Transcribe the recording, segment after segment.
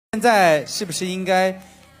现在是不是应该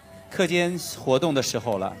课间活动的时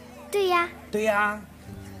候了？对呀，对呀。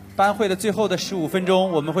班会的最后的15分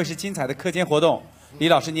钟，我们会是精彩的课间活动。李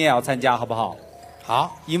老师，你也要参加，好不好？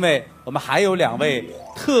好，因为我们还有2位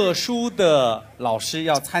特殊的老师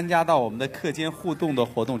要参加到我们的课间互动的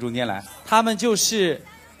活动中间来，他们就是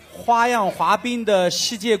花样滑冰的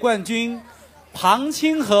世界冠军庞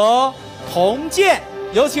青和童健，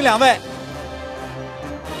有请2位。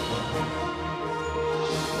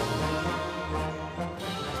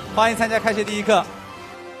 欢迎参加开学第一课。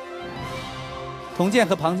童健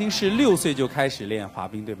和庞青是6岁就开始练滑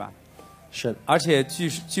冰，对吧？是。而且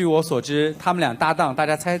据我所知，他们俩搭档，大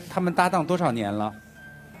家猜他们搭档多少年了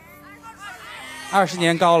？20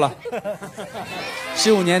年高了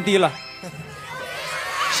，15年低了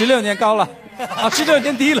，16年高了，啊，16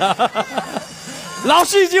年低了。老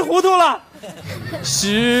师已经糊涂了。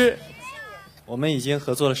我们已经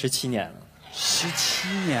合作了17年了。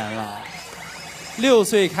17年了。 6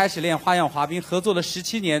岁开始练花样滑冰，合作了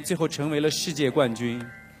17年，最后成为了世界冠军。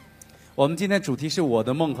我们今天主题是我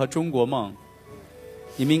的梦和中国梦，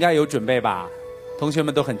你们应该有准备吧？同学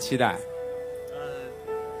们都很期待。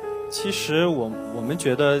其实我们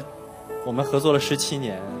觉得，我们合作了17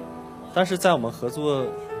年，但是在我们合作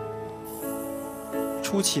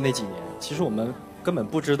初期那几年，其实我们根本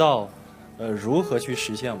不知道，如何去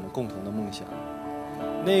实现我们共同的梦想。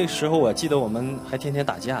那时候我记得我们还天天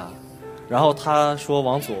打架。 然后他说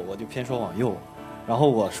往左，我就偏说往右，然后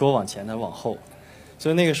我说往前，他往后，所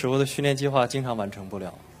以那个时候的训练计划经常完成不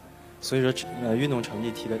了，所以说运动成绩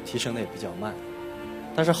提升的也比较慢。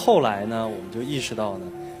但是后来呢，我们就意识到呢，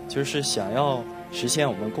就是想要实现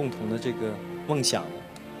我们共同的这个梦想呢，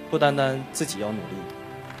不单单自己要努力，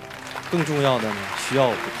更重要的呢，需要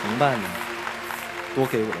我的同伴呢多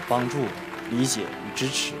给我的帮助、理解与支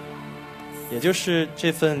持，也就是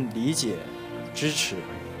这份理解、支持。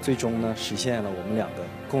 最终呢，实现了我们2个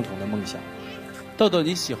共同的梦想。豆豆，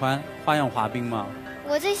你喜欢花样滑冰吗？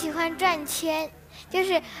我最喜欢转圈，就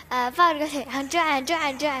是抱着个腿上转。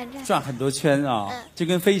转很多圈啊，就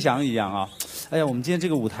跟飞翔一样啊！哎呀，我们今天这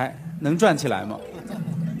个舞台能转起来吗？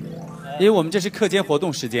因为我们这是课间活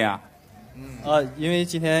动时间啊。因为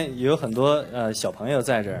今天也有很多小朋友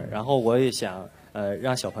在这儿，然后我也想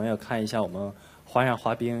让小朋友看一下我们。 花样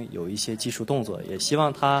滑冰有一些技术动作，也希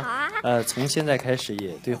望他从现在开始也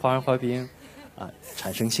对花样滑冰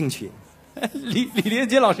产生兴趣。李连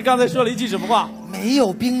杰老师刚才说了一句什么话？没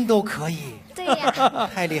有冰都可以。对呀，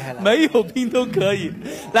太厉害了。没有冰都可以。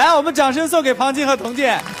来，我们掌声送给庞青和童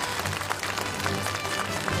健。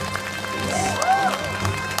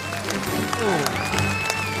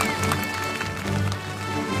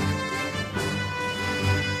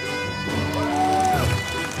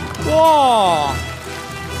哇！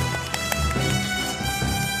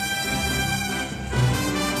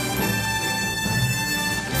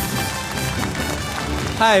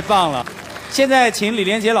太棒了！现在请李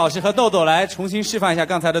连杰老师和豆豆来重新示范一下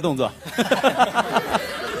刚才的动作。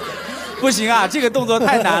不行啊，这个动作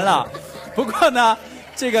太难了。不过呢，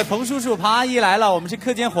这个童叔叔、庞阿姨来了，我们是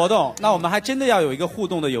课间活动，那我们还真的要有一个互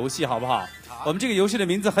动的游戏，好不好？我们这个游戏的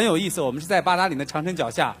名字很有意思，我们是在八达岭的长城脚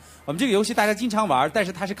下。我们这个游戏大家经常玩，但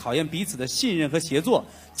是它是考验彼此的信任和协作。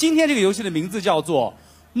今天这个游戏的名字叫做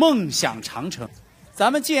“梦想长城”。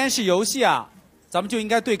咱们既然是游戏啊，咱们就应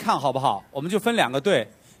该对抗，好不好？我们就分2个队，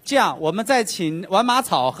这样我们再请玩马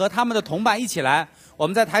草和他们的同伴一起来。我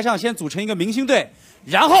们在台上先组成一个明星队，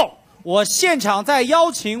然后我现场再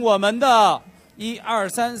邀请我们的1、2、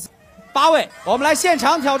3、4、8位，我们来现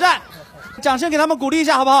场挑战。掌声给他们鼓励一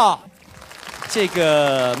下，好不好？这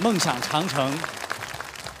个梦想长城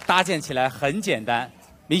搭建起来很简单，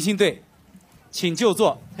明星队，请就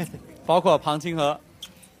座，包括庞青和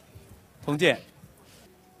童健，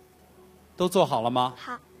都做好了吗？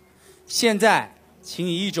好。现在，请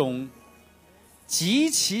以一种极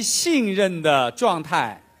其信任的状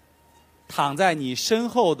态，躺在你身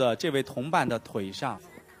后的这位同伴的腿上，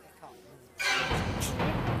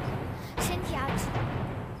身体要直，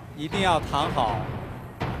一定要躺好。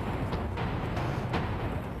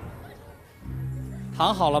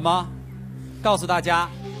躺好了吗？告诉大家，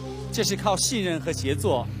这是靠信任和协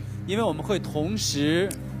作，因为我们会同时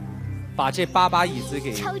把这8把椅子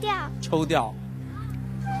给抽掉。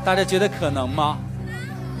大家觉得可能吗？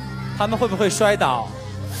他们会不会摔倒？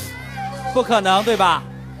不可能，对吧？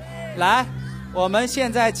来，我们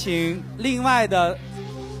现在请另外的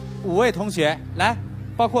5位同学来，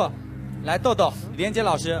包括来豆豆、连杰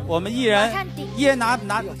老师，我们一人拿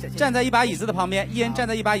站在1把椅子的旁边，一人站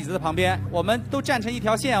在1把椅子的旁边，我们都站成一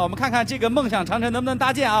条线，我们看看这个梦想长城能不能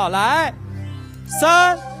搭建啊！来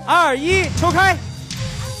，3、2、1，抽开。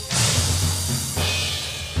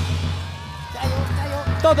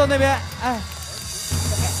豆豆那边，哎，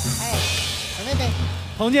对对，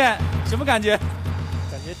童健什么感觉？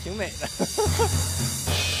感觉挺美的。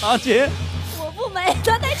好，姐，我不美，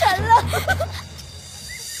它太沉了。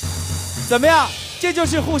怎么样？这就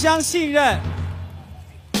是互相信任，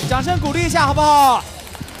掌声鼓励一下好不好？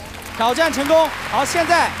挑战成功。好，现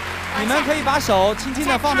在你们可以把手轻轻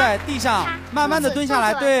的放在地上，慢慢的蹲下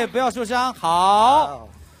来，对，不要受伤。好，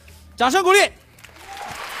掌声鼓励。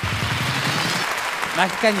来，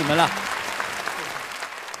该你们了。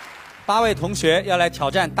8位同学要来挑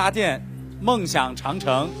战搭建梦想长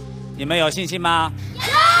城，你们有信心吗？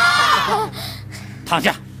有。躺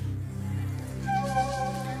下，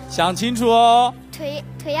想清楚哦。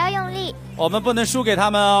腿要用力。我们不能输给他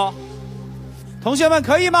们哦。同学们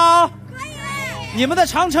可以吗？可以。你们的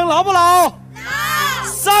长城牢不牢？牢。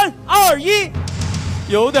3、2、1，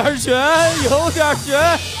有点悬，有点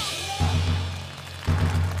悬。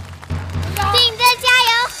顶着加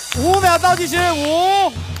油！ 5秒倒计时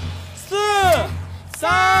，5、4、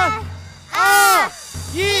3、2、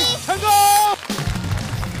1，成功！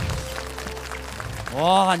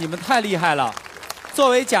哇，你们太厉害了！作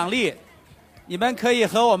为奖励，你们可以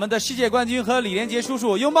和我们的世界冠军和李连杰叔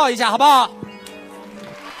叔拥抱一下，好不好？